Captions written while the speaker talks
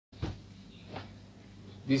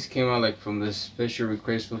this came out like from the special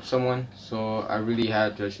request from someone, so I really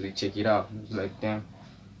had to actually check it out. It was like, damn,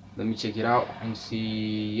 let me check it out and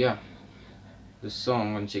see, yeah, the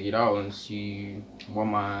song, and check it out and see what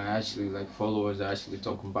my actually like followers are actually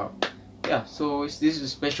talking about. Yeah, so this is a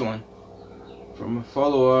special one from a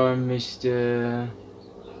follower, Mr.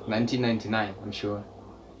 1999, I'm sure,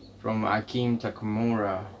 from Akeim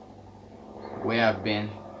Takamura, Where I've Been.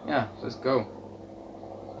 Yeah, let's go.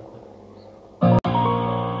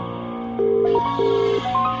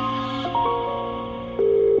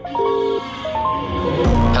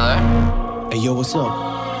 Hello? Hey yo, what's up?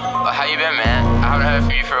 How you been, man? I haven't heard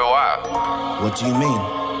from you for a while. What do you mean?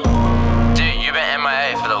 Dude, you've been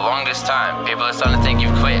MIA for the longest time. People are starting to think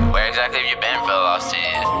you've quit. Where exactly have you been for the last 2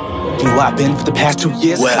 years? You know where I've been for the past 2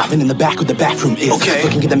 years? Well, I've been in the back where the bathroom is. Okay.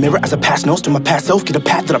 Looking in the mirror as I pass notes to my past self, get a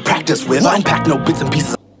path that I practice with. I unpack no bits and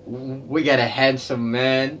pieces. We got a handsome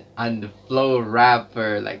man and the flow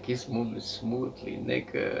rapper, like he's moving smoothly,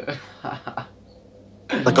 nigga.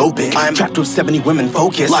 Like big. I'm trapped with 70 women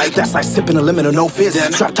focused. Like that's like sipping a lemon or no fizz.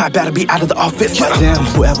 Strapped tight, better be out of the office. But damn,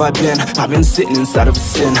 where have I been? I've been sitting inside of a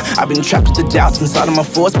sin. I've been trapped with the doubts inside of my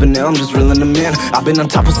force, but now I'm just reeling them in. I've been on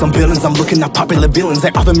top of some buildings, I'm looking at popular villains.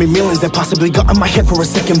 They offer me millions, they possibly got in my head for a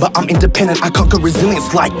second, but I'm independent, I conquer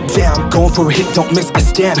resilience. Like damn, going for a hit, don't miss, I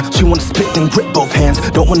stand. She wanna spit, then grip both hands.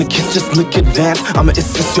 Don't wanna kiss, just look advanced. I'ma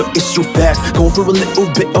assist your issue fast. Going for a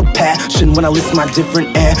little bit of passion when I list my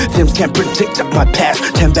different anthems. Can't predict my past.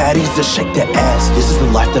 10 baddies to shake their ass. This is the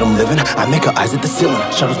life that I'm living. I make her eyes at the ceiling.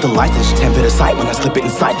 Shut off the lights and she can't better sight. When I slip it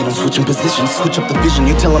inside, then I'm switching positions. Switch up the vision.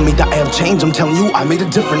 You're telling me that I have changed. I'm telling you I made a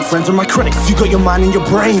difference. Friends are my critics. You got your mind in your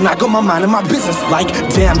brain. I got my mind in my business. Like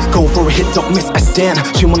damn, going for a hit, don't miss, I stand.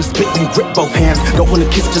 She wanna spit, then grip both hands. Don't wanna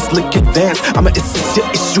kiss, just lick advance. I'ma assist your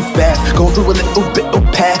issue fast. Going through a little bit of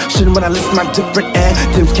passion when I list my different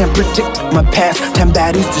anthems. Can't predict my past. 10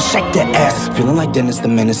 baddies to shake their ass. Feeling like Dennis the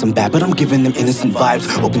Menace, I'm bad, but I'm giving them innocent vibes.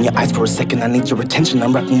 Open your eyes for a second, I need your attention.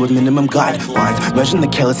 I'm rapping with minimum guidelines. Merging the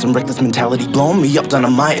careless and reckless mentality, blowing me up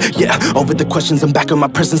dynamite. Yeah, over the questions and back on my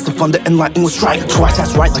presence to fund it and lightning will strike. Twice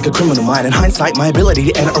that's right, like a criminal mind. In hindsight, my ability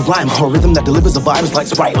to enter a rhyme or a rhythm that delivers a vibe is like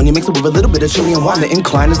Sprite. When you mix it with a little bit of chili and wine, the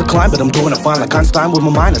incline is a climb, but I'm doing it fine like Einstein with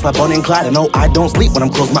my mind. It's like Bonnie and Clyde. I know I don't sleep when I'm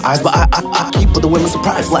closing my eyes, but I keep with the women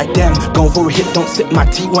surprised. Like damn, going for a hit, don't sip my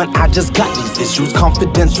tea when I just got these issues.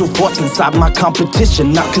 Confidential thoughts inside my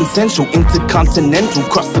competition, not consensual, intercontinental,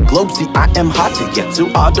 cross the globe. See, I am hard to get to.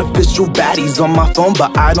 Artificial baddies on my phone,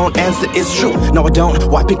 but I don't answer, it's true. No, I don't.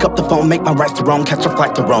 Why pick up the phone, make my rights to roam, catch a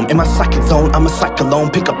flight to Rome. In my psychic zone, I'm a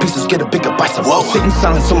cyclone. Pick up pieces, get a bigger bite of whoa. Sit in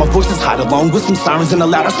silence so my voice is hide alone, with some sirens and the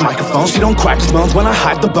loudest microphone. She don't crack just moans when I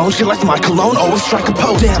hide the bone. She likes my cologne, always strike a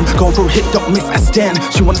pose. Damn, going for a hit, don't miss, I stand.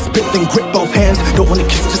 She wanna spit, then grip both hands. Don't wanna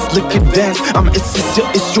kiss, just lick advance. I'ma assist your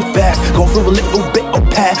issue fast. Going for a little bit of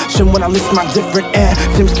passion when I list my different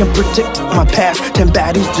anthems. Can predict my past. 10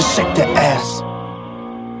 baddies to shake their ass.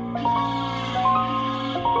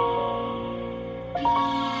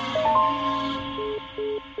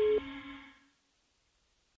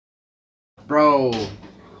 Bro,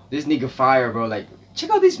 this nigga fire, bro. Like, check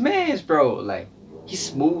out this man's, bro. Like, he's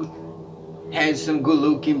smooth, handsome, good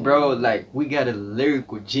looking, bro. Like, we got a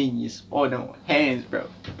lyrical genius on our hands, bro.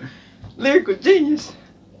 Lyrical genius.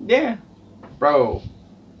 Yeah, bro.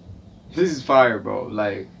 This is fire, bro.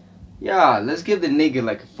 Like, yeah, let's give the nigga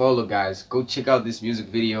like a follow, guys. Go check out this music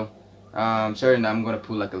video. Sorry, I'm gonna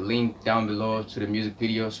put like a link down below to the music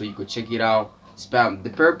video so you could check it out. Spam. The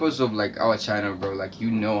purpose of like our channel, bro, like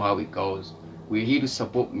you know how it goes. We're here to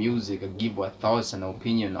support music and give our thoughts and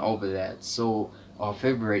opinion over that, so our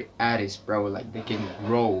favorite artists, bro, like they can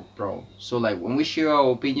grow, bro. So like when we share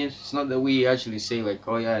our opinions, it's not that we actually say like,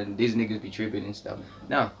 oh yeah, these niggas be tripping and stuff.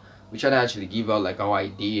 No, we try to actually give out like our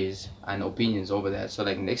ideas and opinions over that, so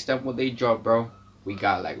like next time when they drop, bro, we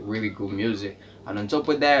got like really good music, and on top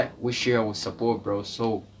of that we share our support, bro.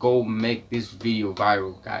 So go make this video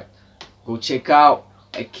viral, guys. Go check out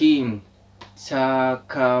Akeim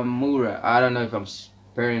Takamura. I don't know if I'm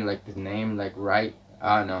spelling like the name like right.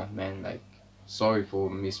 I don't know, man. Like, sorry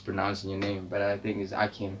for mispronouncing your name, but I think it's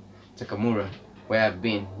Akeim Takamura. Where I've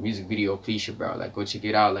Been music video official, bro. Like, go check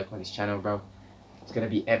it out like on this channel, bro. It's gonna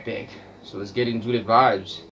be epic. So let's get into the vibes.